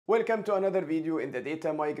Welcome to another video in the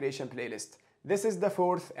data migration playlist. This is the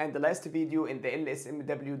fourth and the last video in the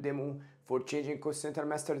LSMW demo for changing cost center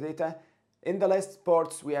master data. In the last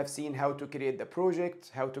parts, we have seen how to create the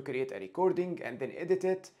project, how to create a recording and then edit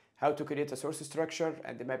it, how to create a source structure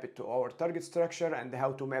and map it to our target structure, and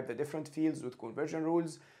how to map the different fields with conversion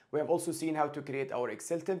rules. We have also seen how to create our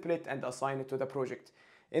Excel template and assign it to the project.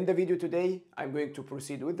 In the video today, I'm going to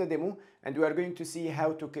proceed with the demo, and we are going to see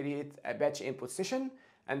how to create a batch input session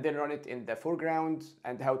and then run it in the foreground,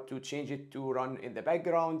 and how to change it to run in the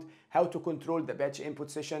background, how to control the batch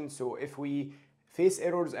input session. So if we face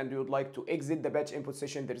errors and we would like to exit the batch input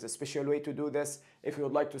session, there is a special way to do this. If you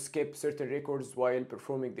would like to skip certain records while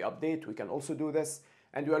performing the update, we can also do this.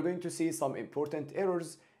 And we are going to see some important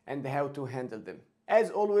errors and how to handle them.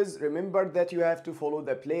 As always, remember that you have to follow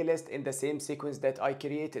the playlist in the same sequence that I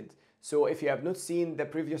created. So if you have not seen the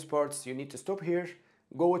previous parts, you need to stop here,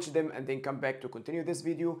 go watch them, and then come back to continue this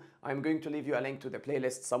video. I'm going to leave you a link to the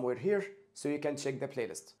playlist somewhere here so you can check the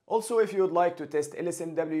playlist. Also, if you would like to test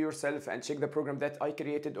LSMW yourself and check the program that I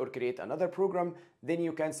created or create another program, then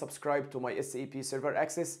you can subscribe to my SAP server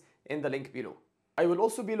access in the link below. I will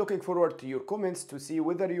also be looking forward to your comments to see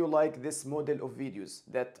whether you like this model of videos,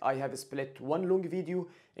 that I have split one long video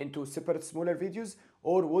into separate smaller videos,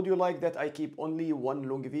 or would you like that I keep only one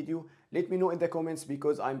long video? Let me know in the comments,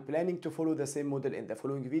 because I'm planning to follow the same model in the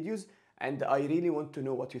following videos and I really want to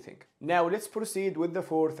know what you think. Now let's proceed with the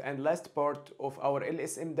fourth and last part of our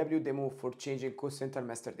LSMW demo for changing cost center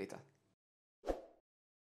master data.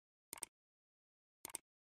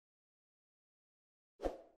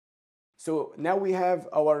 So now we have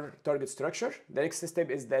our target structure. The next step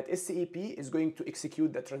is that SAP is going to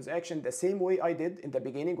execute the transaction the same way I did in the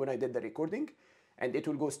beginning when I did the recording. And it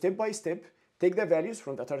will go step by step, take the values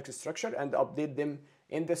from the target structure and update them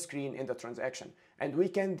in the screen in the transaction. And we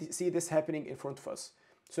can see this happening in front of us.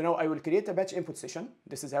 So now I will create a batch input session.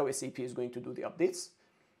 This is how SAP is going to do the updates.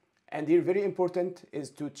 And here, very important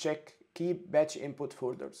is to check keep batch input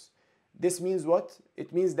folders. This means what?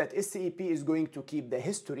 It means that SAP is going to keep the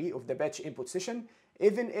history of the batch input session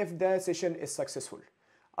even if the session is successful.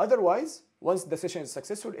 Otherwise, once the session is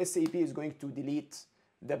successful, SAP is going to delete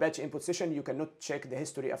the batch input session. You cannot check the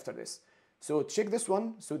history after this. So check this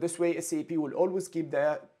one. So this way SAP will always keep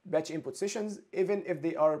the batch input sessions even if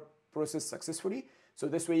they are processed successfully. So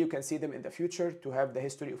this way you can see them in the future to have the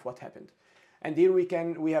history of what happened. And here we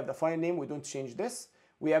have the file name. We don't change this.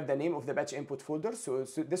 We have the name of the batch input folder. So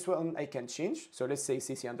this one I can change. So let's say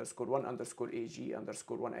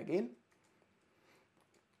cc_1_ag_1 again.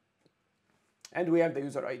 And we have the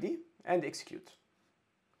user ID and execute.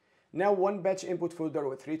 Now one batch input folder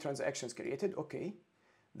with 3 transactions created. Okay.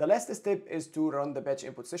 The last step is to run the batch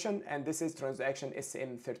input session, and this is transaction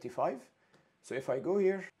SM35. So if I go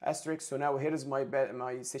here, asterisk, so now here is my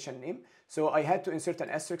session name. So I had to insert an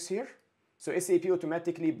asterisk here. So SAP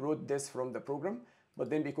automatically brought this from the program, but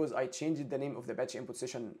then because I changed the name of the batch input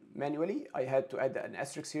session manually, I had to add an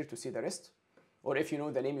asterisk here to see the rest. Or if you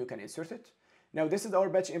know the name, you can insert it. Now this is our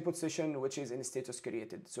batch input session, which is in status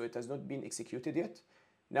created. So it has not been executed yet.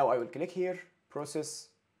 Now I will click here, process,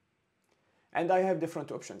 and I have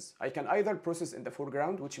different options. I can either process in the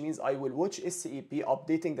foreground, which means I will watch SAP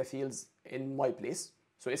updating the fields in my place.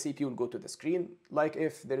 So SAP will go to the screen, like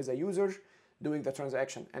if there is a user doing the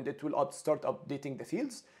transaction, and it will start updating the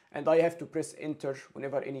fields, and I have to press enter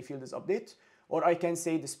whenever any field is updated. Or I can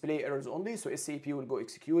say display errors only, so SAP will go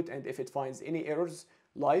execute, and if it finds any errors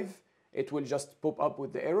live, it will just pop up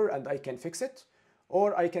with the error and I can fix it.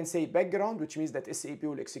 Or I can say background, which means that SAP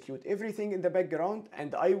will execute everything in the background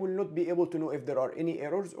and I will not be able to know if there are any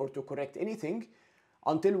errors or to correct anything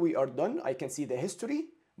until we are done. I can see the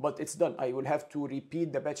history, but it's done. I will have to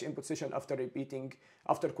repeat the batch input session after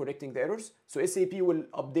correcting the errors. So SAP will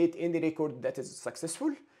update any record that is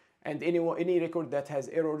successful, and any record that has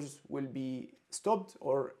errors will be stopped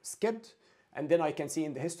or skipped. And then I can see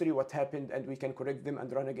in the history what happened and we can correct them and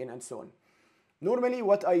run again and so on. Normally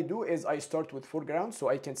what I do is I start with foreground, so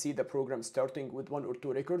I can see the program starting with 1 or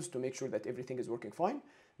 2 records to make sure that everything is working fine.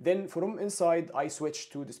 Then from inside I switch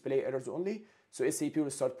to display errors only, so SAP will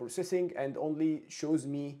start processing and only shows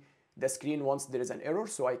me the screen once there is an error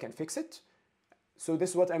so I can fix it. So this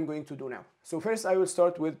is what I'm going to do now. So first I will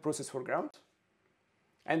start with process foreground.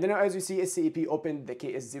 And then as you see, SAP opened the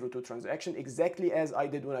KS02 transaction exactly as I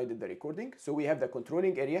did when I did the recording. So we have the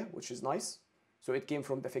controlling area, which is nice. So it came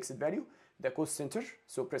from the fixed value. The cost center,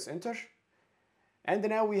 so press enter. And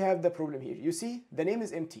now we have the problem here. You see, the name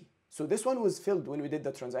is empty. So this one was filled when we did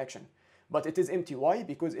the transaction, but it is empty. Why?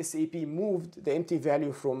 Because SAP moved the empty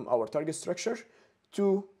value from our target structure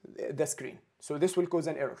to the screen. So this will cause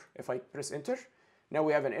an error. If I press enter, Now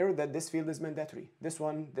we have an error that this field is mandatory. This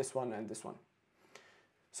one, and this one.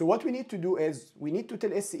 So what we need to do is we need to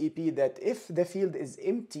tell SAP that if the field is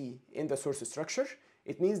empty in the source structure,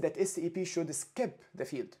 it means that SAP should skip the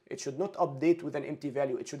field. It should not update with an empty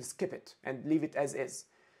value. It should skip it and leave it as is.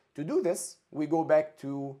 To do this, we go back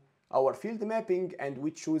to our field mapping and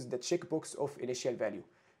we choose the checkbox of initial value.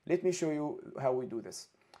 Let me show you how we do this.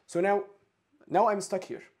 So now I'm stuck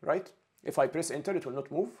here, right? If I press enter, it will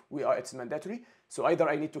not move. It's mandatory. So either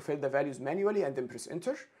I need to fill the values manually and then press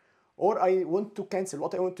enter, or I want to cancel.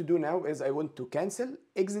 What I want to do now is I want to cancel,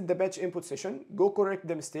 exit the batch input session, go correct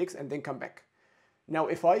the mistakes, and then come back. Now,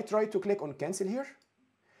 if I try to click on cancel here,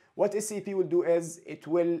 what SAP will do is it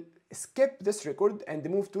will skip this record and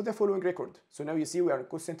move to the following record. So now you see we are in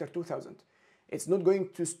cost center 2000. It's not going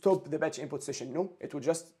to stop the batch input session. No, it will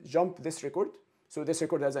just jump this record. So this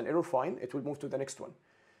record has an error, fine. It will move to the next one.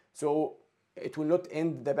 So it will not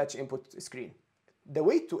end the batch input screen. The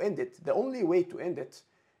way to end it, the only way to end it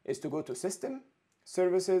is to go to System,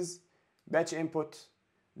 Services, Batch Input,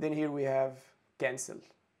 then here we have Cancel.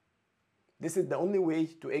 This is the only way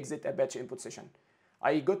to exit a batch input session.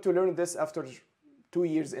 I got to learn this after 2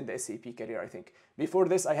 years in the SAP career, I think. Before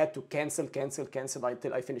this, I had to cancel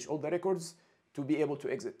until I finish all the records to be able to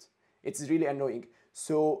exit. It's really annoying.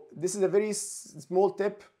 So this is a very small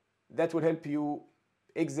tip that will help you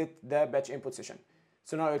exit the batch input session.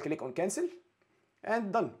 So now I'll click on cancel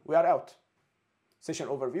and done, we are out. Session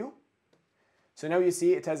overview. So now you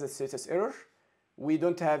see it has a status error. We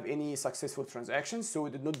don't have any successful transactions, so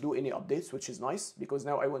we did not do any updates, which is nice because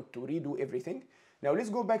now I want to redo everything. Now let's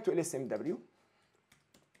go back to LSMW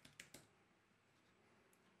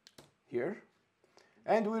here,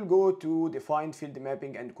 and we'll go to define field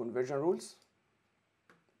mapping and conversion rules.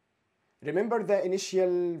 Remember the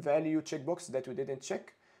initial value checkbox that we didn't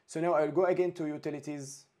check? So now I'll go again to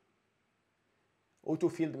utilities, auto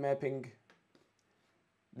field mapping,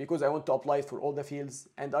 because I want to apply it for all the fields,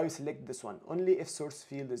 and I will select this one, only if source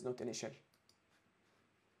field is not initial.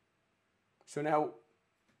 So now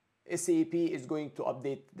SAP is going to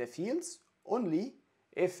update the fields only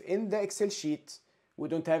if in the Excel sheet we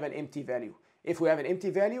don't have an empty value. If we have an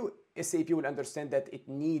empty value, SAP will understand that it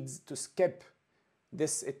needs to skip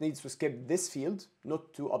this, field,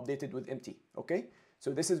 not to update it with empty, okay?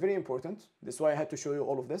 So this is very important. This is why I had to show you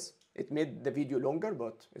all of this. It made the video longer,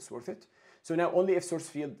 but it's worth it. So now only if source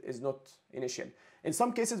field is not initial. In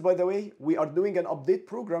some cases, by the way, we are doing an update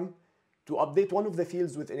program to update one of the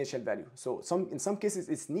fields with initial value. So in some cases,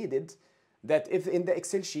 it's needed that if in the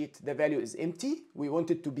Excel sheet the value is empty, we want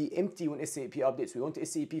it to be empty when SAP updates. We want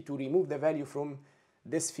SAP to remove the value from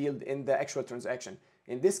this field in the actual transaction.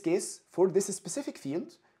 In this case, for this specific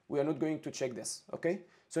field, we are not going to check this, okay?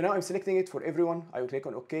 So now I'm selecting it for everyone. I will click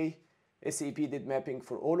on OK. SAP did mapping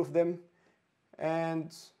for all of them,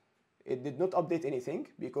 and it did not update anything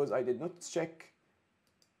because I did not check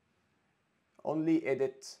only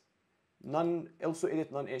edit none, also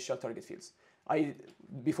edit non-initial target fields.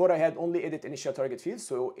 Before I had only edit initial target fields,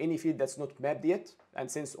 so any field that's not mapped yet, and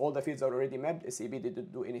since all the fields are already mapped, SAP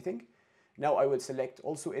didn't do anything. Now I will select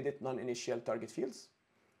also edit non-initial target fields.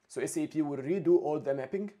 So SAP will redo all the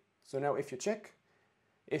mapping. So now if you check,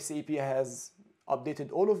 SAP has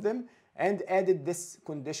updated all of them and added this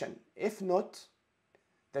condition. If not,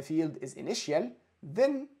 the field is initial,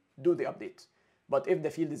 then do the update. But if the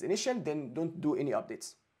field is initial, then don't do any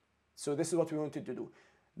updates. So this is what we wanted to do.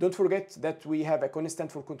 Don't forget that we have a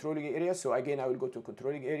constant for controlling area. So again, I will go to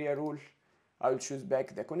controlling area rule. I will choose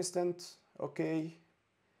back the constant. Okay.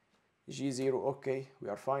 G0, okay, we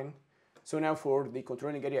are fine. So now for the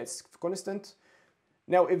controlling area, it's constant.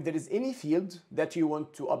 Now, if there is any field that you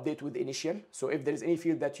want to update with initial, so if there is any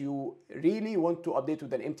field that you really want to update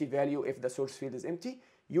with an empty value, if the source field is empty,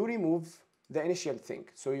 you remove the initial thing.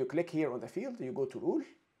 So you click here on the field, you go to rule,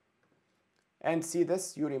 and see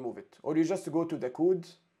this, you remove it. Or you just go to the code,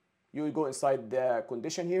 you go inside the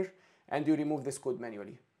condition here, and you remove this code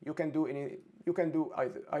manually. You can do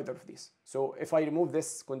either of these. So if I remove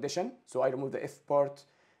this condition, so I remove the if part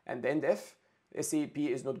and the end if, SAP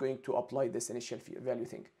is not going to apply this initial value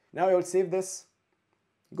thing. Now I will save this,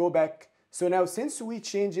 go back. So now since we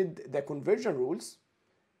changed the conversion rules,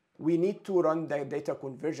 we need to run the data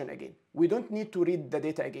conversion again. We don't need to read the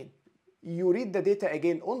data again. You read the data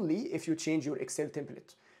again only if you change your Excel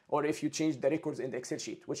template or if you change the records in the Excel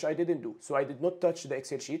sheet, which I didn't do. So I did not touch the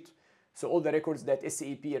Excel sheet. So all the records that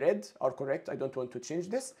SAP read are correct. I don't want to change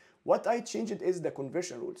this. What I changed is the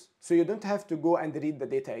conversion rules. So you don't have to go and read the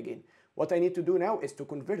data again. What I need to do now is to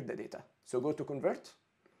convert the data. So go to convert.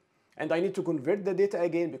 And I need to convert the data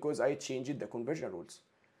again because I changed the conversion rules.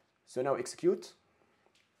 So now execute.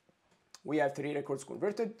 We have 3 records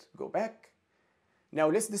converted. Go back. Now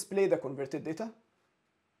let's display the converted data.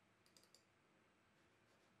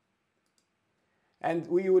 And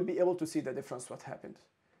we will be able to see the difference what happened.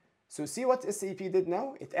 So see what SAP did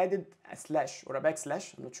now? It added a slash or a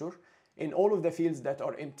backslash, I'm not sure, in all of the fields that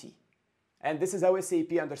are empty. And this is how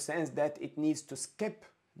SAP understands that it needs to skip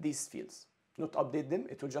these fields, not update them,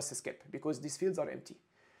 it will just skip because these fields are empty.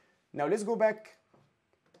 Now let's go back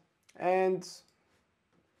and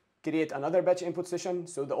create another batch input session.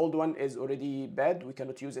 So the old one is already bad, we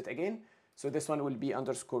cannot use it again. So this one will be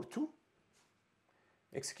 _2,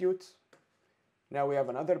 execute. Now we have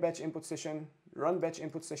another batch input session, run batch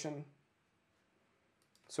input session.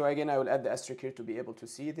 So again, I will add the asterisk here to be able to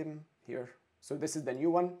see them here. So this is the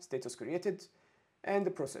new one, status created, and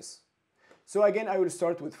the process. So again, I will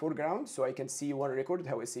start with foreground so I can see one record,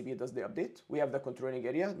 how SAP does the update. We have the controlling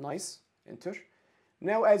area, nice, enter.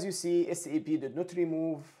 Now, as you see, SAP did not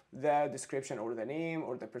remove the description or the name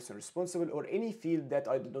or the person responsible or any field that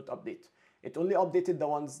I did not update. It only updated the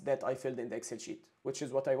ones that I filled in the Excel sheet, which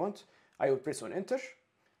is what I want. I will press on enter.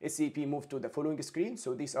 SAP moved to the following screen.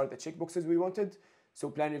 So these are the checkboxes we wanted. So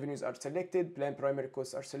plan revenues are selected, plan primary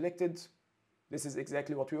costs are selected. This is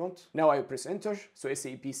exactly what we want. Now I will press enter. So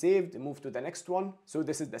SAP saved, move to the next one. So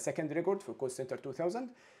this is the second record for cost center 2000.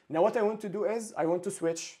 Now what I want to do is I want to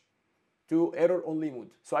switch to error only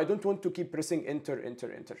mode. So I don't want to keep pressing enter,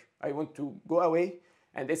 enter, enter. I want to go away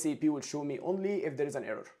and SAP will show me only if there is an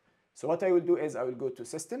error. So what I will do is I will go to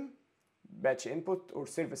system, batch input or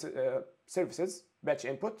services, batch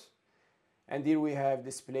input, and here we have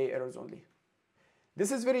display errors only.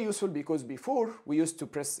 This is very useful because before we used to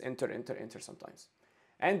press enter, enter, enter sometimes.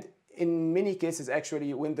 And in many cases,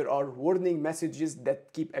 actually, when there are warning messages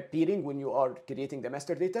that keep appearing when you are creating the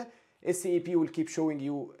master data, SAP will keep showing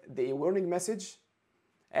you the warning message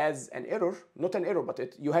as an error, not an error, but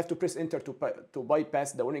you have to press enter to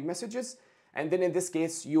bypass the warning messages. And then in this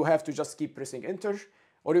case, you have to just keep pressing enter,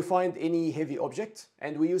 or you find any heavy object.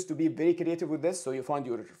 And we used to be very creative with this. So you find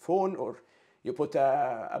your phone, or you put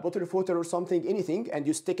a bottle of water or something, anything, and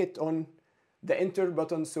you stick it on the enter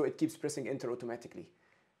button so it keeps pressing enter automatically.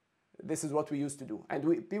 This is what we used to do. And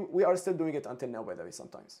we are still doing it until now, by the way,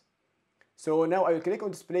 sometimes. So now I will click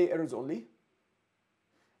on display errors only,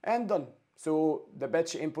 and done. So the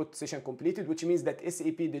batch input session completed, which means that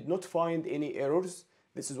SAP did not find any errors.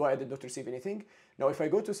 This is why I did not receive anything. Now if I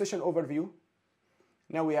go to session overview,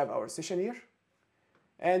 now we have our session here,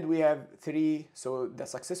 and we have 3. So the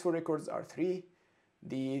successful records are 3,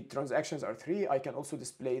 the transactions are 3. I can also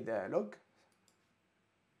display the log.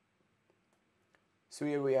 So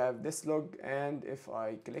here we have this log, and if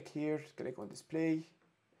I click here, click on display,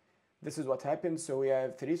 this is what happens. So we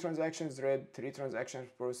have 3 transactions read, 3 transactions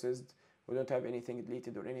processed. We don't have anything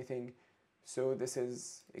deleted or anything. So this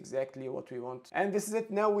is exactly what we want. And this is it.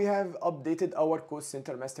 Now we have updated our cost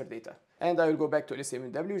center master data. And I will go back to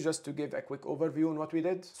LSMW just to give a quick overview on what we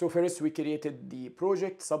did. So first we created the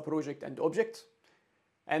project, sub-project, and object.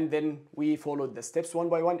 And then we followed the steps one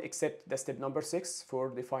by one, except the step number 6 for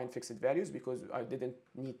define fixed values, because I didn't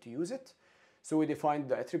need to use it. So we defined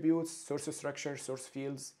the attributes, source structure, source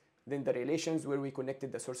fields, then the relations where we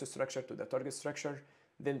connected the source structure to the target structure,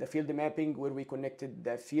 then the field mapping where we connected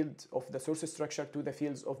the field of the source structure to the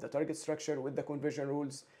fields of the target structure with the conversion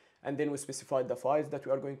rules, and then we specified the files that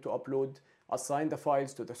we are going to upload, assigned the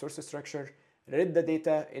files to the source structure, read the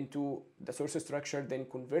data into the source structure, then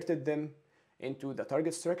converted them into the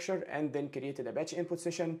target structure, and then created a batch input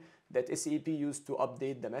session that SAP used to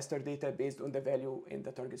update the master data based on the value in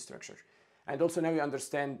the target structure. And also now you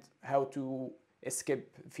understand how to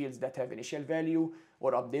skip fields that have initial value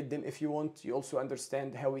or update them if you want. You also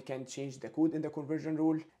understand how we can change the code in the conversion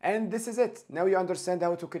rule. And this is it. Now you understand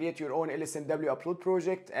how to create your own LSMW upload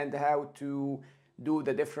project and how to do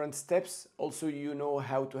the different steps. Also, you know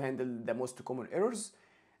how to handle the most common errors.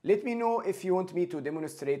 Let me know if you want me to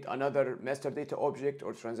demonstrate another master data object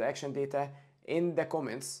or transaction data in the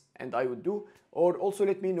comments, and I would do. Or also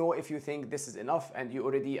let me know if you think this is enough and you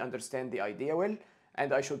already understand the idea well,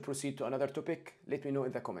 and I should proceed to another topic. Let me know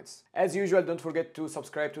in the comments. As usual, don't forget to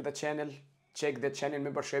subscribe to the channel, check the channel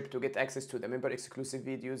membership to get access to the member exclusive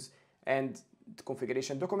videos and the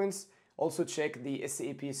configuration documents. Also check the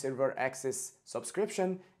SAP server access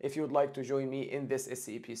subscription if you would like to join me in this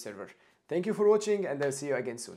SAP server. Thank you for watching, and I'll see you again soon.